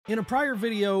In a prior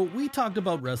video, we talked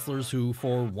about wrestlers who,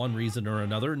 for one reason or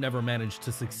another, never managed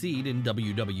to succeed in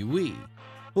WWE.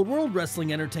 But World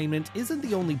Wrestling Entertainment isn't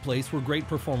the only place where great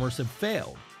performers have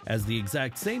failed, as the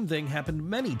exact same thing happened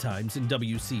many times in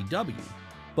WCW.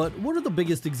 But what are the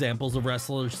biggest examples of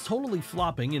wrestlers totally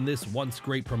flopping in this once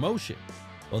great promotion?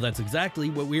 Well, that's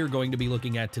exactly what we are going to be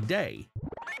looking at today.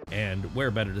 And where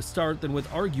better to start than with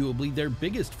arguably their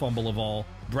biggest fumble of all,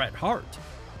 Bret Hart.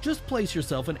 Just place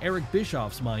yourself in Eric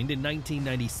Bischoff's mind in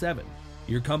 1997.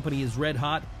 Your company is red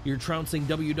hot, you're trouncing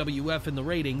WWF in the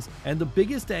ratings, and the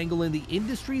biggest angle in the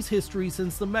industry's history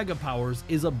since the Mega Powers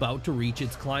is about to reach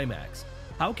its climax.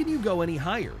 How can you go any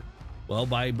higher? Well,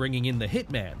 by bringing in the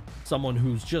Hitman, someone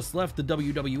who's just left the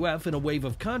WWF in a wave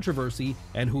of controversy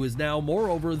and who is now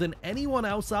more over than anyone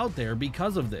else out there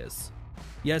because of this.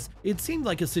 Yes, it seemed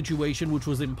like a situation which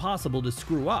was impossible to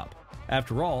screw up.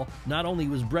 After all, not only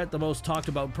was Bret the most talked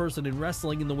about person in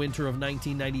wrestling in the winter of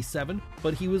 1997,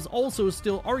 but he was also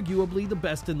still arguably the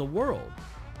best in the world.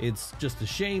 It's just a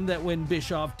shame that when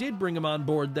Bischoff did bring him on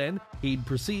board then, he'd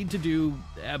proceed to do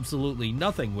absolutely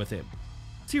nothing with him.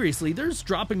 Seriously, there's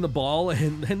dropping the ball,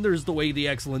 and then there's the way the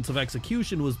excellence of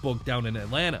execution was booked down in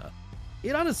Atlanta.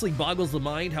 It honestly boggles the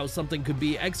mind how something could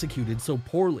be executed so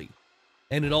poorly.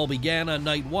 And it all began on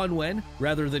night one when,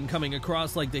 rather than coming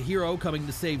across like the hero coming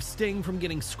to save Sting from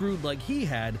getting screwed like he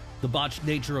had, the botched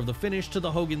nature of the finish to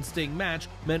the Hogan-Sting match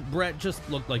meant Bret just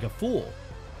looked like a fool.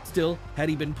 Still, had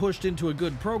he been pushed into a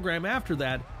good program after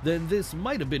that, then this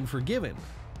might have been forgiven.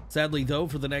 Sadly though,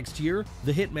 for the next year,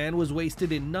 the Hitman was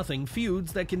wasted in nothing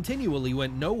feuds that continually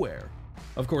went nowhere.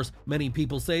 Of course, many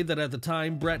people say that at the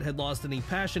time Bret had lost any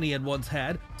passion he had once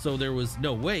had, so there was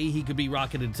no way he could be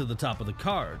rocketed to the top of the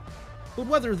card. But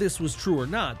whether this was true or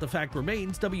not, the fact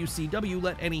remains WCW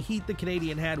let any heat the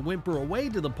Canadian had whimper away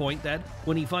to the point that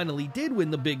when he finally did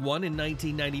win the big one in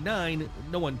 1999,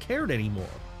 no one cared anymore.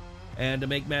 And to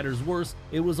make matters worse,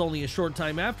 it was only a short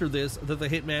time after this that the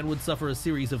Hitman would suffer a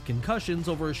series of concussions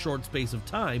over a short space of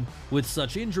time, with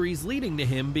such injuries leading to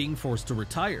him being forced to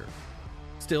retire.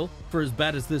 Still, for as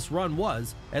bad as this run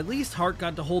was, at least Hart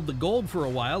got to hold the gold for a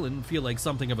while and feel like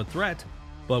something of a threat.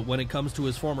 But when it comes to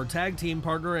his former tag team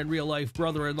partner and real-life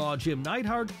brother-in-law Jim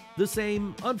Neidhart, the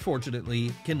same,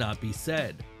 unfortunately, cannot be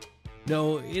said.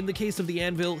 No, in the case of the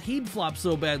Anvil, he'd flopped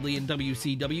so badly in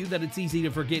WCW that it's easy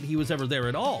to forget he was ever there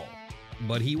at all.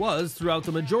 But he was throughout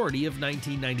the majority of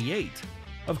 1998.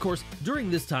 Of course, during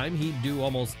this time he'd do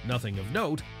almost nothing of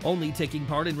note, only taking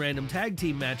part in random tag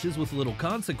team matches with little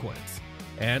consequence.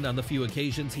 And on the few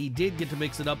occasions he did get to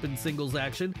mix it up in singles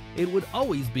action, it would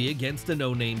always be against a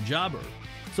no-name jobber.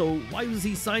 So why was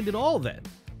he signed at all then?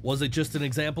 Was it just an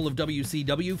example of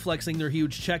WCW flexing their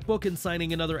huge checkbook and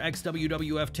signing another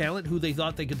ex-WWF talent who they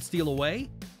thought they could steal away?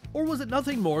 Or was it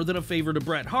nothing more than a favor to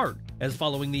Bret Hart, as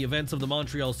following the events of the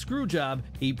Montreal Screwjob,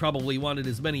 he probably wanted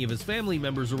as many of his family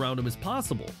members around him as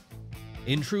possible?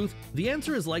 In truth, the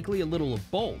answer is likely a little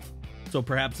of both. So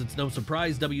perhaps it's no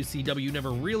surprise WCW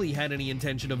never really had any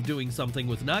intention of doing something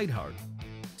with Neidhart.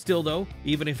 Still though,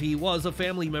 even if he was a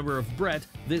family member of Bret,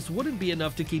 this wouldn't be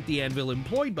enough to keep the Anvil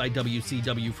employed by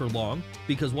WCW for long,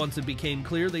 because once it became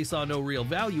clear they saw no real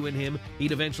value in him,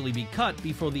 he'd eventually be cut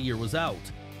before the year was out.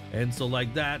 And so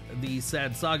like that, the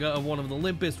sad saga of one of the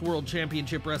limpest World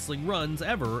Championship Wrestling runs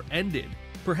ever ended.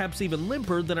 Perhaps even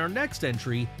limper than our next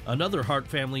entry, another Hart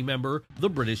family member, the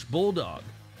British Bulldog.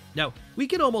 Now, we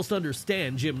can almost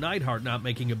understand Jim Neidhart not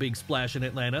making a big splash in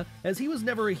Atlanta, as he was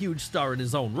never a huge star in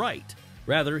his own right.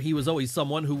 Rather, he was always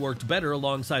someone who worked better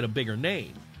alongside a bigger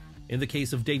name. In the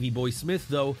case of Davey Boy Smith,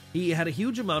 though, he had a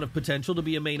huge amount of potential to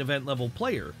be a main event level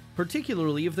player,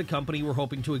 particularly if the company were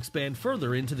hoping to expand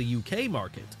further into the UK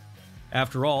market.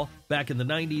 After all, back in the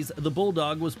 90s, the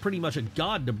Bulldog was pretty much a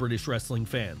god to British wrestling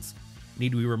fans.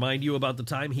 Need we remind you about the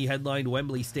time he headlined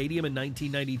Wembley Stadium in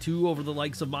 1992 over the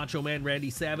likes of Macho Man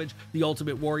Randy Savage, The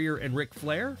Ultimate Warrior, and Ric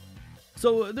Flair?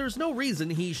 So there's no reason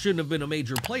he shouldn't have been a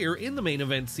major player in the main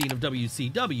event scene of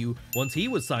WCW once he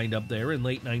was signed up there in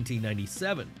late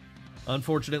 1997.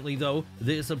 Unfortunately though,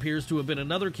 this appears to have been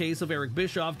another case of Eric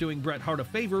Bischoff doing Bret Hart a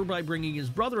favor by bringing his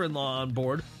brother-in-law on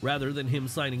board rather than him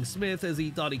signing Smith as he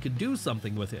thought he could do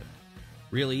something with him.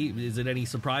 Really, is it any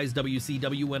surprise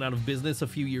WCW went out of business a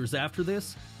few years after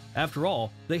this? After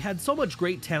all, they had so much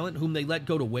great talent whom they let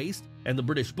go to waste, and the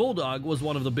British Bulldog was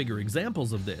one of the bigger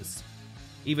examples of this.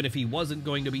 Even if he wasn't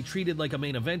going to be treated like a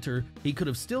main eventer, he could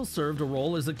have still served a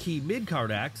role as a key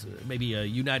mid-card act, maybe a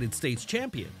United States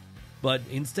champion. But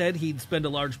instead, he'd spend a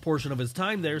large portion of his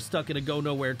time there stuck in a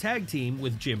go-nowhere tag team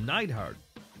with Jim Neidhart.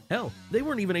 Hell, they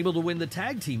weren't even able to win the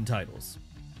tag team titles.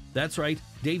 That's right,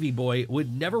 Davey Boy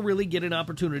would never really get an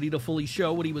opportunity to fully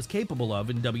show what he was capable of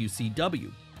in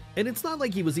WCW. And it's not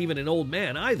like he was even an old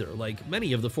man either, like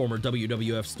many of the former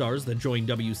WWF stars that joined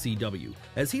WCW,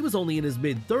 as he was only in his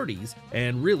mid-30s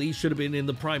and really should have been in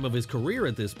the prime of his career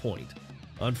at this point.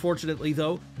 Unfortunately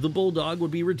though, the Bulldog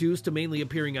would be reduced to mainly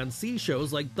appearing on C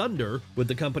shows like Thunder, with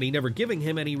the company never giving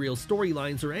him any real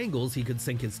storylines or angles he could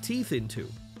sink his teeth into.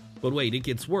 But wait, it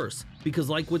gets worse, because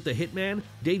like with the Hitman,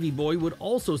 Davey Boy would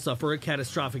also suffer a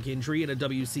catastrophic injury in a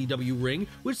WCW ring,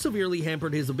 which severely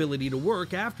hampered his ability to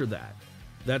work after that.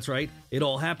 That's right, it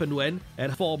all happened when,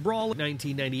 at Fall Brawl in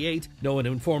 1998, no one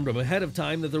informed him ahead of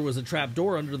time that there was a trap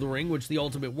door under the ring which the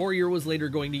Ultimate Warrior was later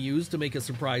going to use to make a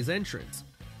surprise entrance.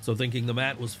 So thinking the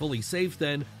mat was fully safe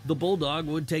then, the Bulldog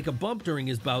would take a bump during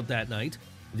his bout that night.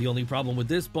 The only problem with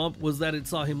this bump was that it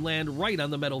saw him land right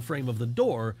on the metal frame of the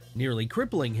door, nearly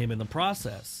crippling him in the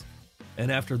process.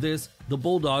 And after this, the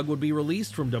Bulldog would be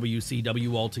released from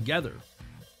WCW altogether.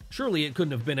 Surely it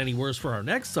couldn't have been any worse for our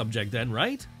next subject then,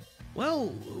 right? Well,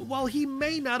 while he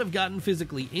may not have gotten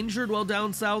physically injured while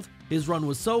down south, his run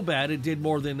was so bad it did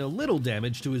more than a little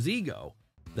damage to his ego.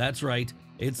 That's right,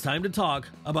 it's time to talk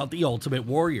about the Ultimate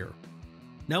Warrior.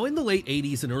 Now in the late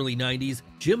 80s and early 90s,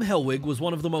 Jim Hellwig was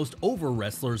one of the most over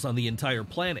wrestlers on the entire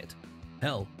planet.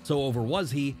 Hell, so over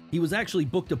was he was actually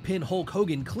booked to pin Hulk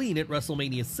Hogan clean at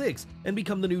WrestleMania 6 and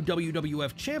become the new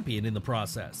WWF champion in the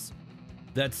process.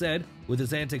 That said, with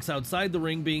his antics outside the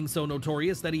ring being so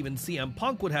notorious that even CM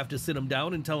Punk would have to sit him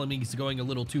down and tell him he's going a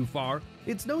little too far,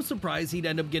 it's no surprise he'd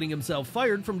end up getting himself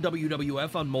fired from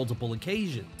WWF on multiple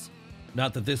occasions.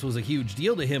 Not that this was a huge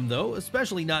deal to him though,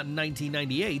 especially not in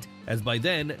 1998, as by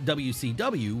then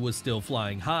WCW was still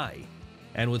flying high.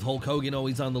 And with Hulk Hogan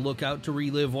always on the lookout to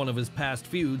relive one of his past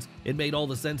feuds, it made all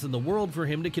the sense in the world for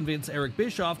him to convince Eric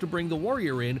Bischoff to bring the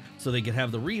Warrior in so they could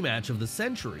have the rematch of the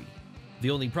century. The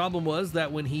only problem was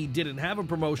that when he didn't have a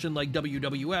promotion like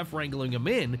WWF wrangling him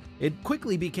in, it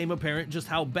quickly became apparent just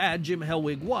how bad Jim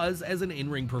Hellwig was as an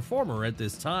in-ring performer at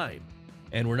this time.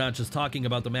 And we're not just talking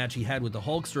about the match he had with the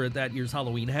Hulkster at that year's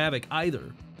Halloween Havoc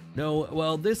either. No,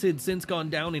 while this had since gone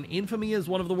down in infamy as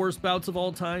one of the worst bouts of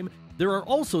all time, there are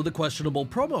also the questionable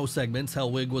promo segments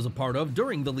Hellwig was a part of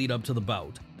during the lead up to the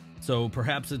bout. So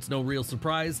perhaps it's no real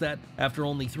surprise that after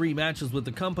only 3 matches with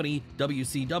the company,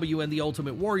 WCW and the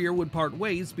Ultimate Warrior would part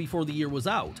ways before the year was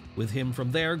out, with him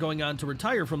from there going on to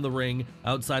retire from the ring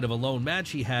outside of a lone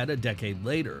match he had a decade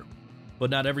later.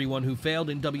 But not everyone who failed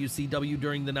in WCW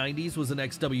during the 90s was an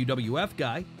ex-WWF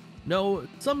guy. No,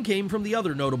 some came from the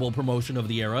other notable promotion of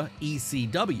the era,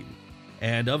 ECW.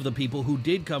 And of the people who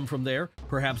did come from there,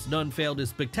 perhaps none failed as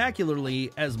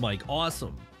spectacularly as Mike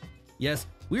Awesome. Yes,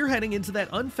 we're heading into that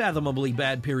unfathomably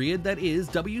bad period that is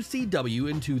WCW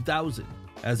in 2000,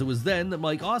 as it was then that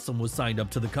Mike Awesome was signed up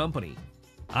to the company.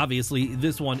 Obviously,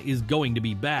 this one is going to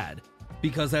be bad,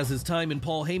 because as his time in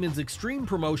Paul Heyman's Extreme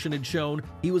promotion had shown,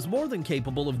 he was more than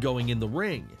capable of going in the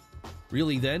ring.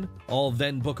 Really then, all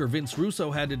then Booker Vince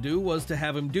Russo had to do was to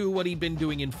have him do what he'd been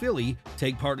doing in Philly,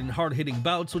 take part in hard-hitting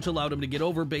bouts which allowed him to get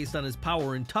over based on his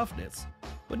power and toughness.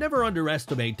 But never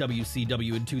underestimate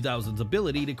WCW in 2000's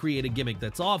ability to create a gimmick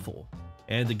that's awful.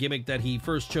 And the gimmick that he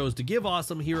first chose to give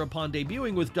Awesome here upon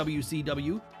debuting with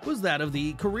WCW was that of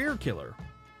the career killer.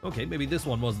 Okay, maybe this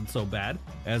one wasn't so bad,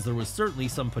 as there was certainly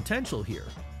some potential here.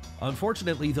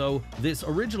 Unfortunately though, this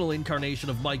original incarnation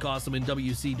of Mike Awesome in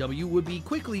WCW would be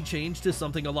quickly changed to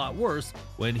something a lot worse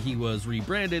when he was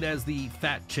rebranded as the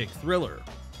Fat Chick Thriller.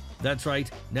 That's right,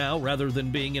 now rather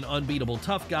than being an unbeatable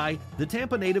tough guy, the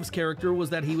Tampa native's character was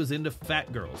that he was into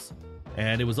fat girls.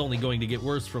 And it was only going to get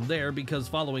worse from there because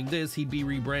following this he'd be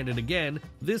rebranded again,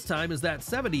 this time as that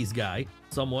 70s guy,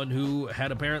 someone who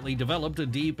had apparently developed a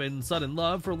deep and sudden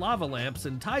love for lava lamps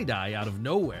and tie-dye out of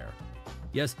nowhere.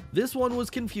 Yes, this one was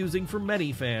confusing for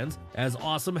many fans, as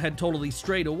Awesome had totally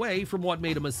strayed away from what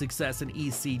made him a success in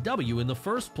ECW in the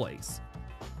first place.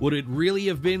 Would it really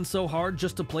have been so hard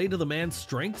just to play to the man's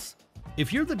strengths?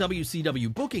 If you're the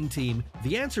WCW booking team,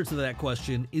 the answer to that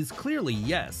question is clearly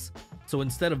yes. So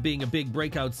instead of being a big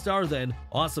breakout star then,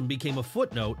 Awesome became a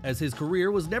footnote as his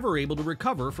career was never able to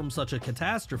recover from such a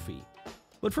catastrophe.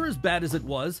 But for as bad as it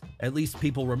was, at least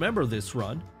people remember this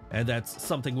run. And that's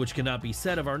something which cannot be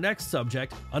said of our next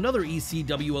subject, another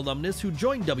ECW alumnus who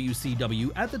joined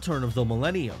WCW at the turn of the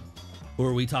millennium. Who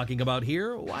are we talking about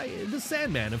here? Why, the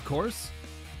Sandman, of course.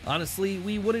 Honestly,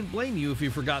 we wouldn't blame you if you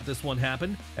forgot this one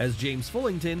happened, as James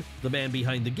Fullington, the man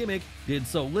behind the gimmick, did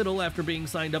so little after being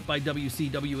signed up by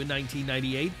WCW in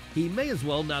 1998, he may as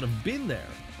well not have been there.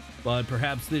 But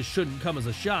perhaps this shouldn't come as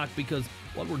a shock because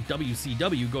what were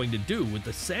WCW going to do with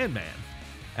the Sandman?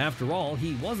 After all,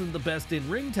 he wasn't the best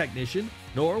in-ring technician,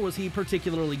 nor was he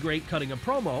particularly great cutting a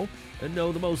promo, and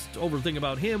no, the most over thing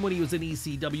about him when he was in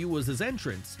ECW was his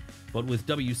entrance. But with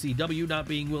WCW not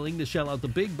being willing to shell out the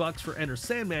big bucks for Enter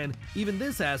Sandman, even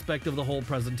this aspect of the whole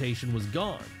presentation was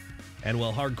gone. And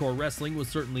while hardcore wrestling was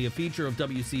certainly a feature of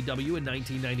WCW in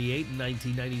 1998 and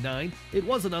 1999, it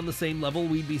wasn't on the same level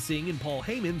we'd be seeing in Paul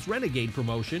Heyman's Renegade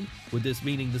promotion, with this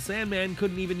meaning the Sandman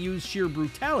couldn't even use sheer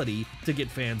brutality to get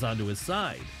fans onto his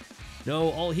side.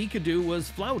 No, all he could do was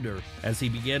flounder, as he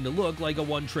began to look like a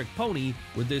one-trick pony,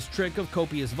 with this trick of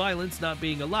copious violence not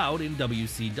being allowed in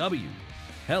WCW.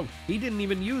 Hell, he didn't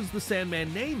even use the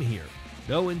Sandman name here.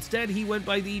 No, instead he went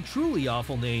by the truly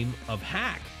awful name of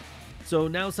Hack. So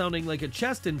now sounding like a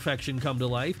chest infection come to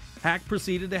life, Hack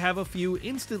proceeded to have a few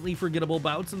instantly forgettable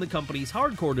bouts in the company's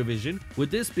hardcore division,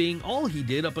 with this being all he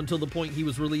did up until the point he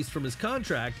was released from his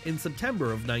contract in September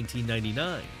of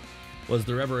 1999. Was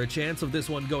there ever a chance of this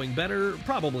one going better?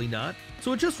 Probably not.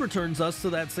 So it just returns us to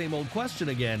that same old question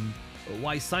again.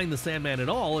 Why sign the Sandman at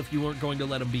all if you weren't going to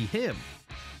let him be him?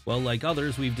 Well, like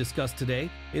others we've discussed today,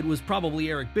 it was probably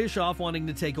Eric Bischoff wanting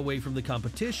to take away from the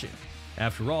competition.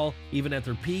 After all, even at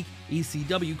their peak,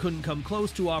 ECW couldn't come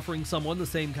close to offering someone the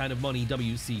same kind of money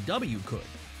WCW could.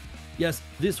 Yes,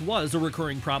 this was a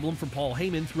recurring problem for Paul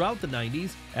Heyman throughout the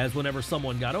 90s, as whenever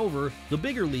someone got over, the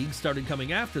bigger leagues started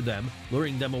coming after them,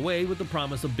 luring them away with the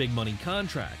promise of big money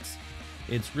contracts.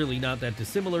 It's really not that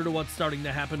dissimilar to what's starting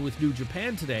to happen with New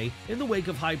Japan today in the wake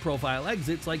of high-profile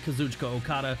exits like Kazuchika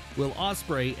Okada, Will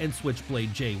Ospreay, and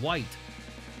Switchblade Jay White.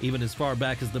 Even as far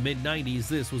back as the mid-90s,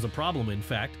 this was a problem in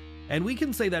fact, and we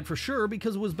can say that for sure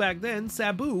because it was back then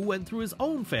Sabu went through his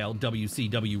own failed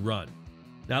WCW run.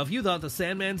 Now, if you thought the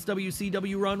Sandman's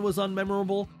WCW run was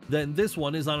unmemorable, then this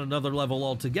one is on another level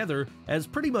altogether, as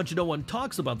pretty much no one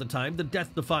talks about the time the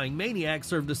death-defying maniac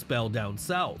served a spell down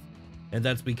south. And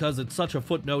that's because it's such a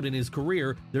footnote in his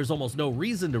career, there's almost no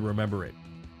reason to remember it.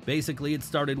 Basically, it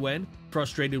started when,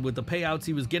 frustrated with the payouts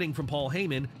he was getting from Paul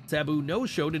Heyman, Sabu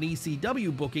no-showed an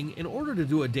ECW booking in order to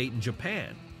do a date in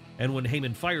Japan. And when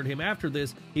Heyman fired him after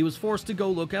this, he was forced to go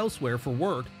look elsewhere for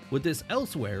work, with this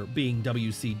elsewhere being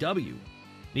WCW.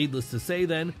 Needless to say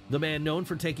then, the man known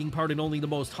for taking part in only the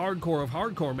most hardcore of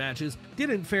hardcore matches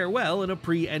didn't fare well in a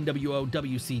pre-NWO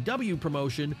WCW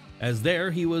promotion, as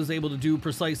there he was able to do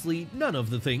precisely none of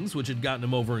the things which had gotten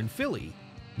him over in Philly.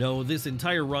 No, this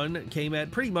entire run came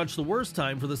at pretty much the worst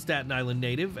time for the Staten Island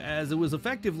native, as it was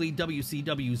effectively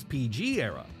WCW's PG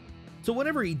era. So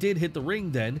whenever he did hit the ring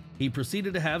then, he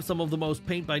proceeded to have some of the most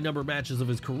paint-by-number matches of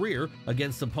his career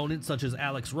against opponents such as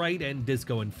Alex Wright and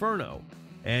Disco Inferno.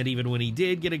 And even when he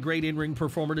did get a great in-ring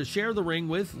performer to share the ring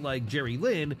with, like Jerry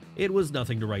Lynn, it was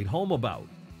nothing to write home about.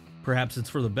 Perhaps it's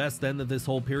for the best then that this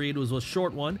whole period was a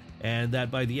short one, and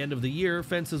that by the end of the year,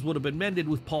 fences would have been mended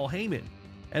with Paul Heyman.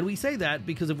 And we say that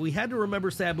because if we had to remember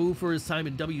Sabu for his time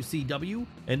in WCW,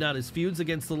 and not his feuds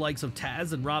against the likes of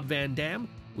Taz and Rob Van Dam,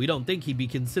 we don't think he'd be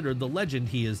considered the legend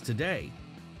he is today.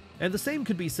 And the same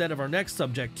could be said of our next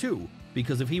subject too,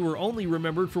 because if he were only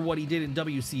remembered for what he did in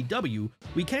WCW,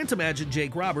 we can't imagine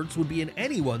Jake Roberts would be in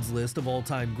anyone's list of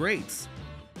all-time greats.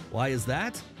 Why is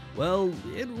that? Well,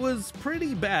 it was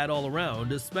pretty bad all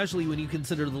around, especially when you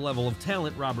consider the level of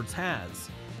talent Roberts has.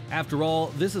 After all,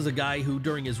 this is a guy who,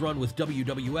 during his run with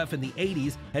WWF in the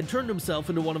 80s, had turned himself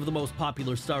into one of the most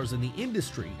popular stars in the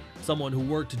industry, someone who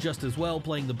worked just as well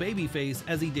playing the babyface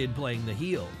as he did playing the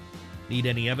heel. Need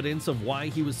any evidence of why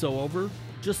he was so over?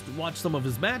 Just watch some of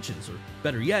his matches, or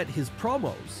better yet, his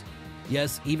promos.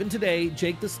 Yes, even today,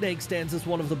 Jake the Snake stands as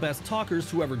one of the best talkers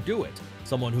to ever do it,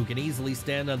 someone who can easily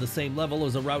stand on the same level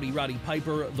as a Rowdy Roddy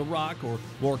Piper, The Rock, or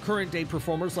more current-day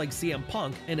performers like CM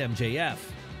Punk and MJF.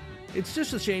 It's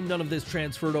just a shame none of this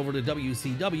transferred over to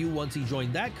WCW once he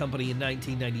joined that company in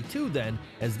 1992 then,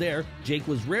 as there, Jake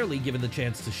was rarely given the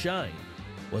chance to shine.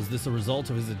 Was this a result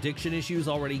of his addiction issues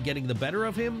already getting the better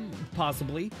of him?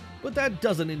 Possibly, but that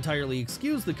doesn't entirely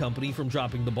excuse the company from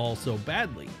dropping the ball so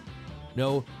badly.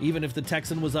 No, even if the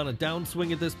Texan was on a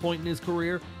downswing at this point in his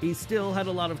career, he still had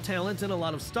a lot of talent and a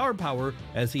lot of star power,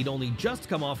 as he'd only just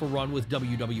come off a run with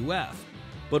WWF.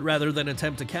 But rather than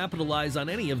attempt to capitalize on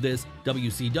any of this,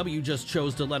 WCW just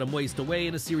chose to let him waste away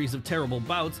in a series of terrible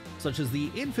bouts, such as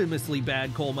the infamously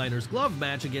bad Coal Miner's Glove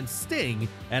match against Sting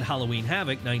at Halloween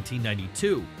Havoc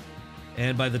 1992.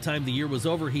 And by the time the year was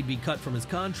over, he'd be cut from his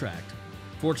contract.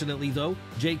 Fortunately though,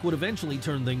 Jake would eventually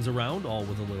turn things around, all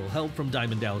with a little help from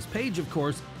Diamond Dallas Page of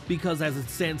course, because as it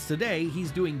stands today,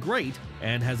 he's doing great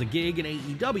and has a gig in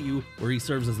AEW where he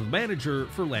serves as the manager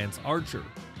for Lance Archer.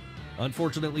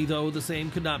 Unfortunately though, the same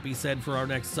could not be said for our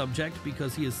next subject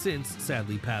because he has since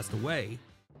sadly passed away.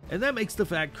 and that makes the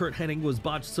fact Curt Hennig was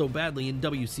botched so badly in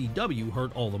WCW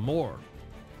hurt all the more.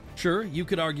 Sure, you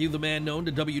could argue the man known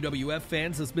to WWF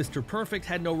fans as Mr. Perfect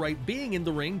had no right being in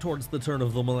the ring towards the turn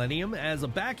of the millennium, as a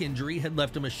back injury had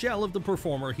left him a shell of the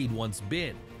performer he'd once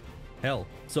been. Hell,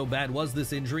 so bad was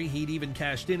this injury he'd even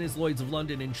cashed in his Lloyd's of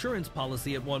London insurance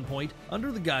policy at one point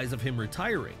under the guise of him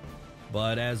retiring.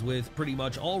 But as with pretty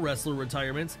much all wrestler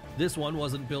retirements, this one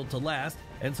wasn't built to last,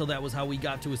 and so that was how we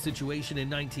got to a situation in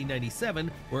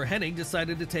 1997 where Hennig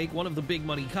decided to take one of the big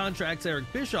money contracts Eric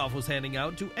Bischoff was handing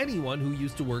out to anyone who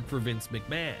used to work for Vince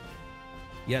McMahon.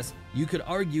 Yes, you could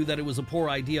argue that it was a poor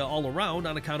idea all around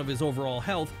on account of his overall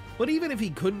health, but even if he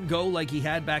couldn't go like he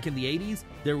had back in the 80s,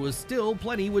 there was still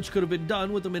plenty which could have been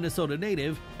done with the Minnesota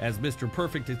native, as Mr.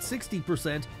 Perfect at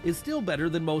 60% is still better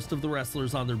than most of the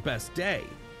wrestlers on their best day.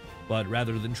 But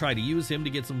rather than try to use him to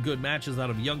get some good matches out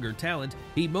of younger talent,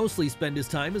 he'd mostly spend his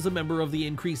time as a member of the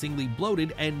increasingly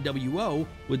bloated NWO,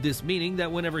 with this meaning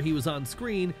that whenever he was on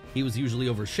screen, he was usually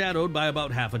overshadowed by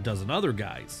about half a dozen other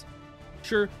guys.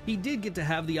 Sure, he did get to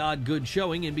have the odd good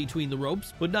showing in between the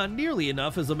ropes, but not nearly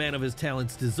enough as a man of his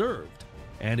talents deserved.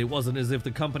 And it wasn't as if the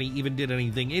company even did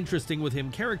anything interesting with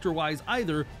him character-wise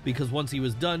either, because once he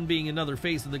was done being another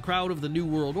face in the crowd of the New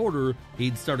World Order,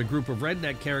 he'd start a group of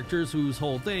redneck characters whose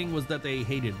whole thing was that they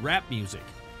hated rap music.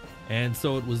 And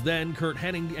so it was then Curt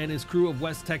Hennig and his crew of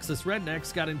West Texas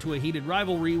rednecks got into a heated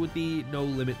rivalry with the No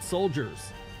Limit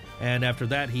Soldiers. And after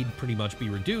that, he'd pretty much be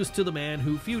reduced to the man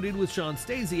who feuded with Shawn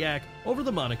Stasiak over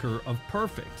the moniker of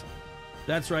Perfect.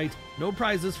 That's right, no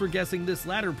prizes for guessing this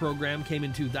latter program came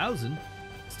in 2000.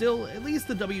 Still, at least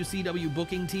the WCW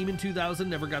booking team in 2000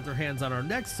 never got their hands on our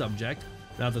next subject.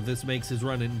 Not that this makes his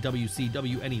run in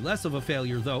WCW any less of a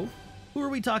failure, though. Who are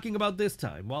we talking about this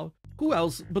time? Well, who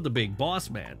else but the Big Boss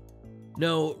Man?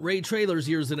 No, Ray Traylor's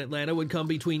years in Atlanta would come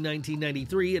between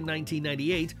 1993 and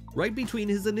 1998, right between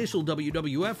his initial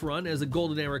WWF run as a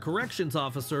Golden Era Corrections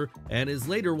officer and his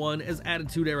later one as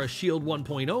Attitude Era Shield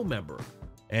 1.0 member.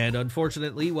 And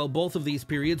unfortunately, while both of these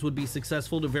periods would be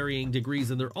successful to varying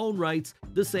degrees in their own rights,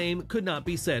 the same could not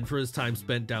be said for his time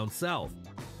spent down south.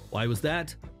 Why was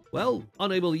that? Well,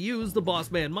 unable to use the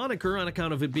Boss Man moniker on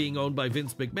account of it being owned by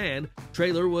Vince McMahon,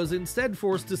 Traylor was instead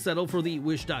forced to settle for the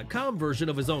Wish.com version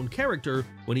of his own character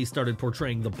when he started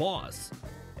portraying the Boss.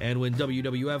 And when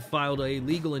WWF filed a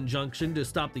legal injunction to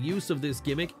stop the use of this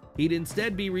gimmick, he'd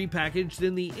instead be repackaged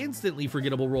in the instantly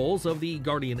forgettable roles of the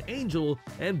Guardian Angel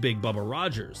and Big Bubba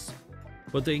Rogers.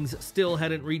 But things still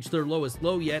hadn't reached their lowest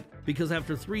low yet, because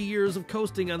after 3 years of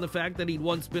coasting on the fact that he'd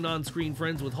once been on-screen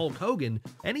friends with Hulk Hogan,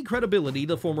 any credibility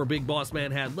the former Big Boss Man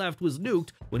had left was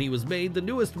nuked when he was made the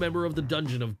newest member of the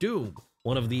Dungeon of Doom,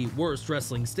 one of the worst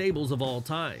wrestling stables of all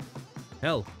time.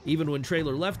 Hell, even when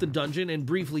Traylor left the Dungeon and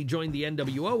briefly joined the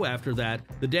NWO after that,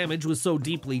 the damage was so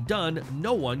deeply done,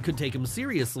 no one could take him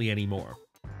seriously anymore.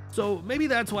 So maybe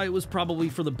that's why it was probably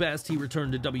for the best he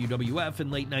returned to WWF in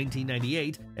late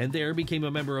 1998 and there became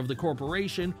a member of the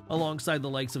corporation alongside the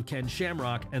likes of Ken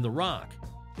Shamrock and The Rock.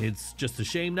 It's just a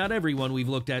shame not everyone we've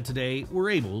looked at today were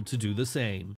able to do the same.